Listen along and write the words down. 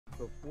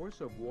The force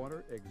of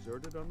water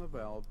exerted on the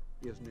valve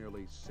is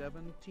nearly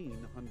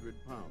 1,700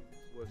 pounds.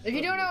 If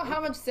you don't know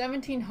how much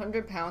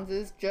 1,700 pounds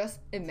is, just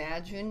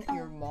imagine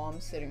your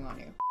mom sitting on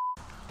you.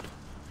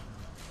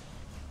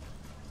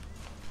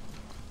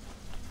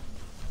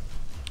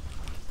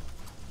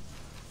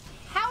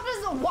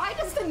 Why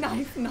does the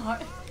knife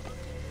not?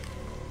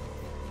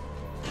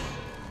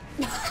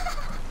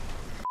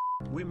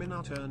 Women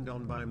are turned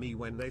on by me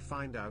when they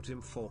find out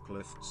I'm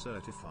forklift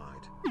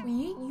certified.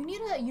 You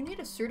need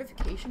a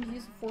certification to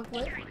use a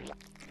forklift?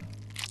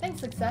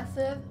 Thanks,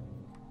 excessive.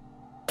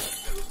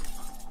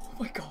 Oh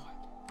my god.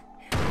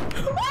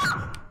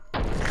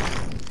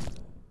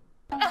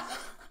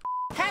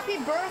 Happy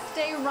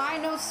birthday,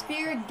 Rhino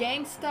Spear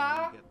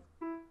Gangsta.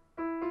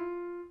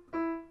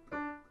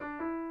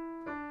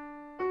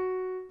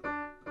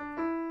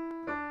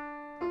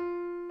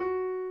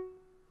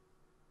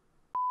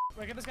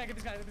 Wait, get this guy, get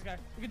this guy, get this guy.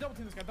 We can double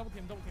team this guy, double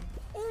team.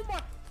 Oh my!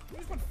 He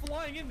just went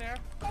flying in there.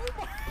 Oh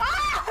my!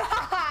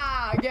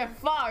 Ah! Get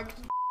fucked!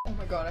 Oh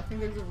my god, I think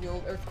there's a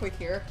real earthquake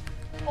here.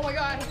 Oh my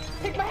god!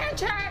 Take my hand,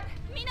 chat!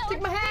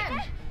 Take my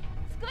hand!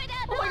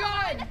 Oh my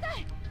god!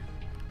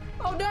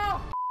 Oh no!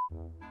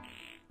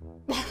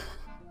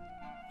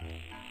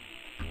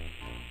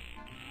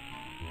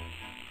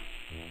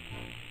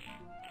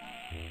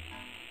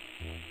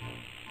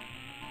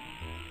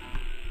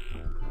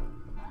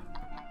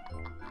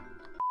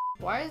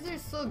 Why is there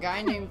still a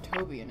guy named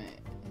Toby in it?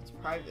 It's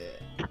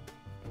private.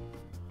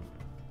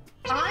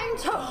 I'm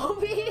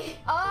Toby?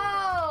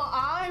 Oh,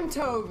 I'm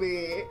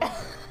Toby.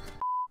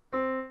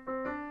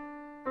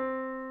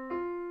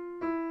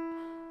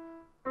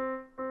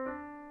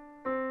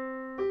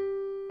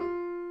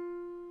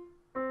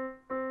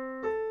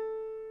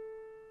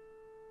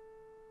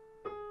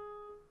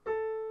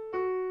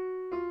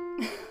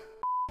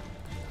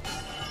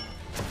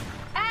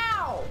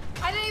 Ow!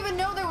 I didn't even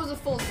know there was a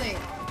full sink.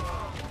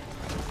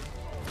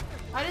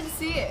 I didn't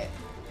see it.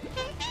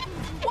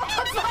 What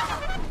the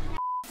fuck?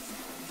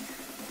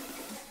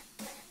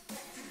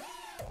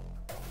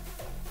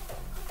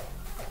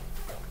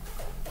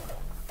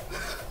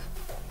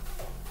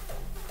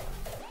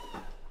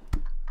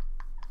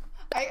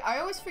 I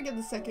always forget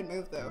the second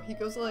move though. He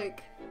goes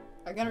like,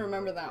 I gotta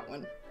remember that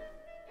one.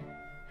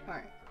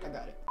 Alright, I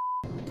got it.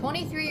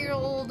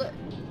 23-year-old.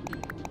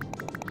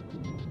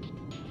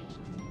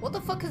 What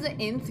the fuck is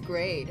an nth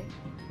grade?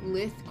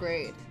 Lith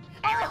grade.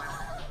 Oh!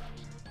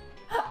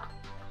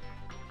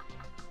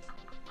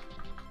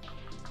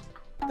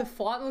 The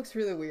font looks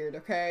really weird,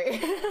 okay?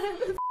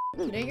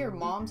 Today your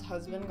mom's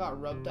husband got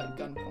rubbed at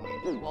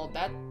gunpoint. Well,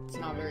 that's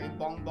not very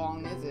bong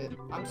bong, is it?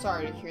 I'm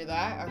sorry to hear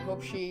that. I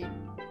hope she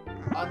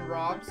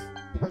unrobs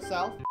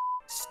herself.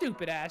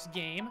 Stupid ass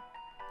game.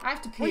 I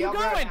have to pee. Where you I'll be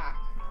right going? back.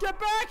 Get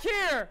back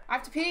here! I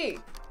have to pee.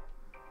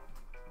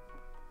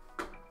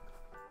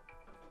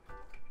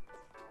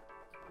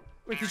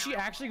 Wait, did she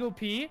actually go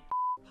pee?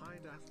 Hi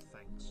Daft,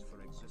 thanks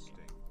for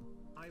existing.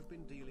 I've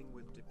been dealing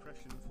with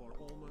depression for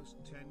almost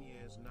 10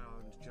 years now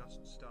and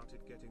just started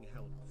getting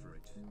help for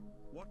it.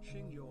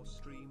 Watching your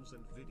streams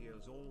and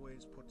videos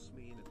always puts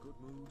me in a good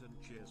mood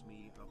and cheers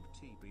me up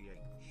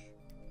TBH.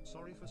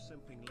 Sorry for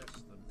simping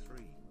less than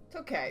 3. It's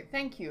okay.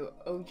 Thank you,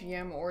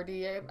 OGM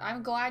Ordy.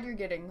 I'm glad you're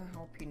getting the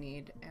help you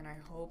need, and I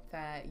hope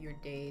that your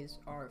days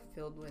are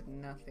filled with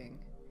nothing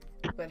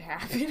but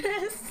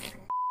happiness.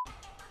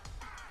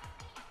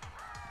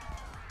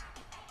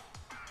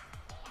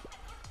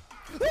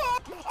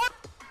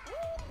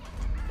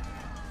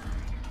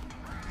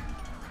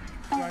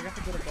 Yo, I got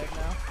to go to bed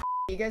now.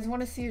 You guys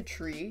want to see a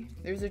tree?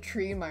 There's a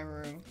tree in my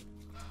room.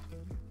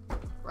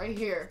 Right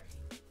here.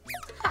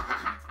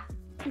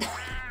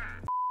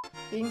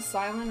 Being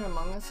silent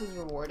among us is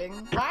rewarding.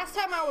 Last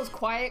time I was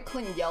quiet,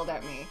 Clint yelled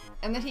at me.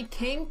 And then he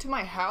came to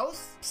my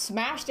house,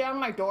 smashed down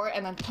my door,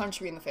 and then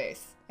punched me in the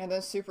face. And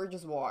then Super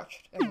just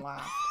watched and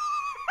laughed.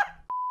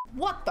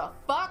 What the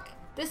fuck?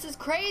 This is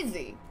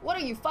crazy. What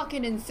are you,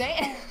 fucking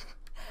insane?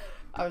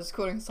 I was just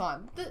quoting a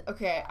song.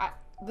 Okay, I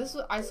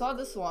saw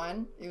this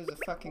one. It was a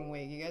fucking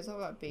wig. You guys all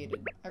got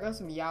baited. I got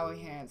some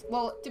yaoi hands.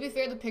 Well, to be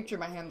fair, the picture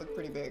my hand looked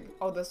pretty big.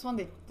 Oh, this one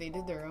they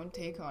did their own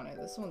take on it.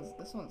 This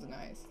one's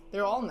nice.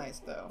 They're all nice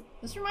though.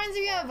 This reminds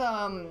me of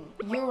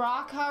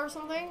Uraka or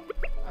something.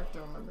 I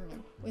don't remember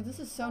him. Wait, this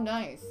is so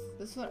nice.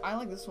 This one, I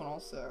like this one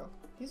also.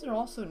 These are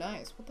all so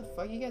nice. What the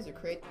fuck? You guys are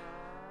crazy.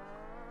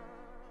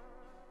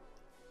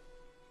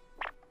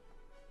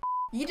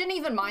 You didn't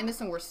even mind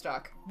this and we're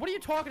stuck. What are you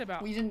talking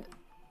about? We didn't.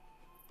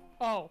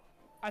 Oh,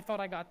 I thought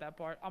I got that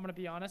part. I'm gonna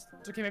be honest.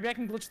 It's okay, maybe I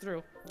can glitch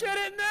through. Get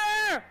in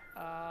there!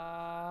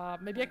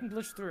 Maybe I can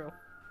glitch through.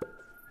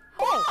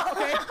 Oh,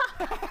 okay.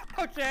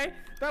 Okay,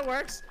 that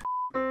works.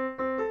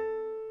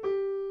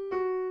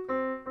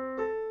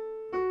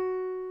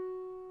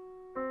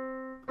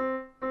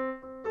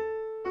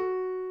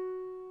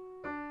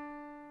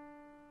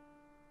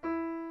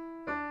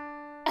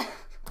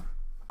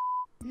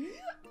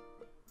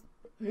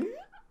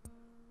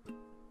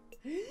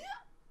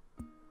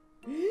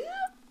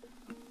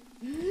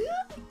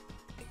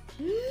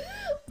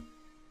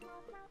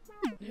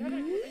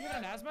 You had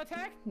an asthma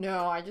attack?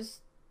 No, I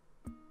just...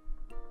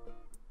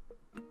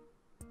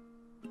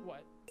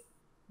 What?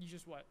 You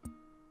just what?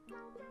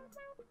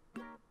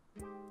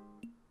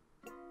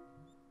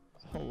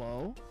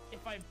 Hello?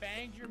 If I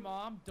banged your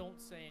mom, don't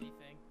say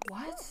anything.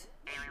 What?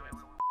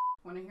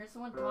 When I hear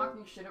someone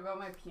talking shit about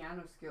my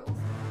piano skills.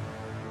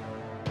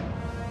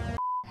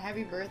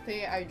 Happy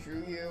birthday, I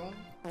drew you.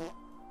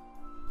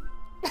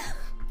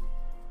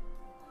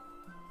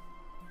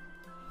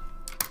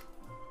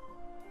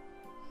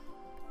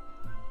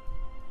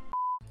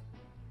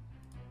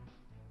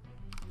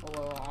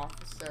 Hello,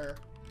 officer.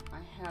 I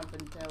have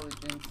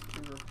intelligence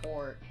to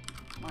report.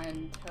 My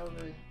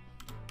intelligence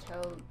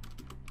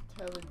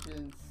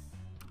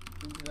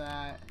is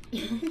that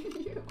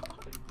you are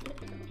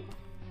gay.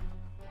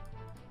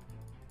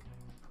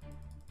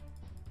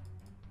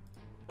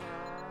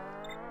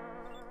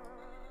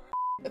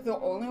 The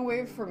only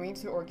way for me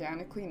to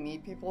organically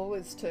meet people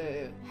is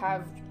to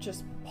have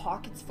just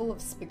pockets full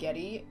of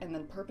spaghetti and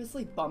then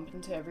purposely bump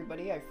into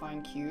everybody I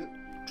find cute.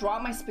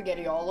 Drop my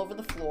spaghetti all over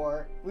the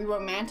floor. We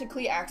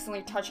romantically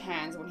accidentally touch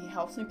hands when he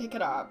helps me pick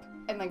it up,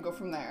 and then go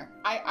from there.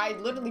 I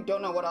literally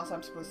don't know what else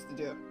I'm supposed to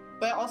do.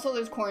 But also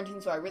there's quarantine,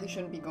 so I really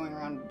shouldn't be going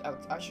around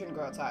I shouldn't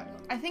go outside.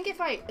 I think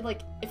if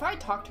I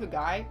talk to a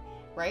guy,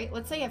 right?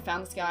 Let's say I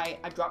found this guy,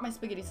 I dropped my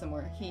spaghetti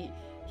somewhere, he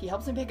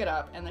helps me pick it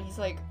up, and then he's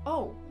like,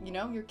 oh, you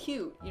know, you're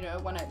cute, you know,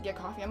 wanna get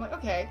coffee? I'm like,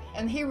 okay.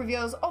 And he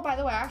reveals, oh, by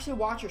the way, I actually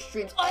watch your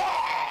streams.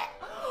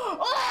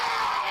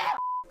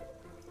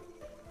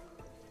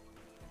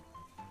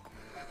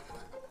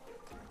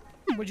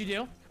 What'd you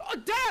do? Oh,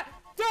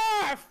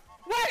 Darth!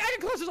 Wait, I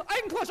can clutch this!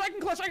 I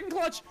can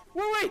clutch!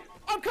 Wait!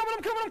 I'm coming!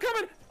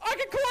 I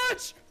can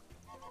clutch!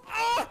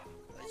 Ah!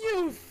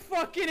 You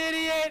fucking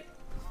idiot!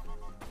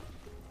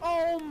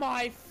 Oh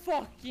my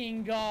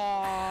fucking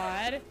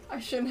god! I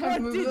shouldn't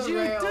have moved the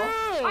rail. What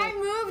did you do? I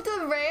moved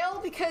the rail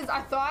because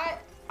I thought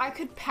I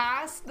could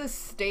pass the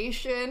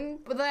station,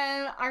 but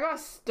then I got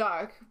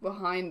stuck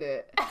behind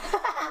it.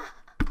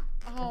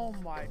 Oh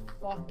my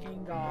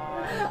fucking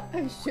god.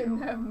 I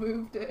shouldn't have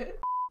moved it.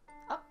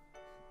 Up.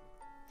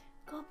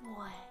 Good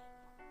boy.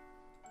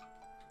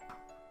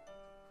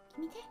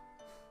 Give me that.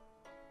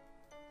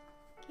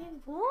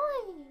 Good boy.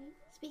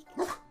 Speak.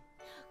 Good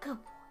boy.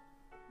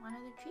 Want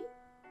another treat?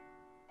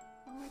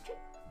 One more treat?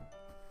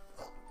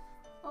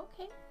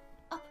 Okay.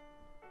 Up.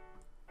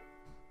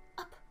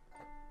 Up.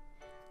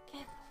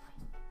 Good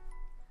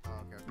boy.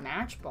 Okay.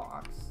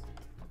 Matchbox.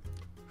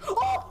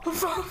 Oh!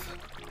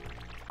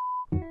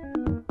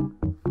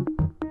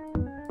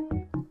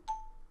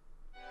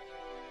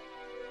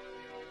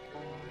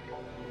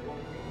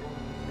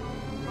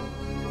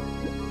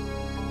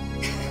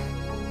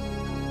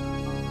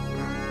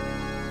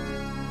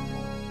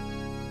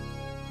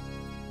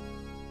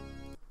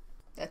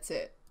 That's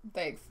it.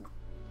 Thanks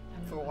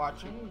for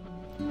watching.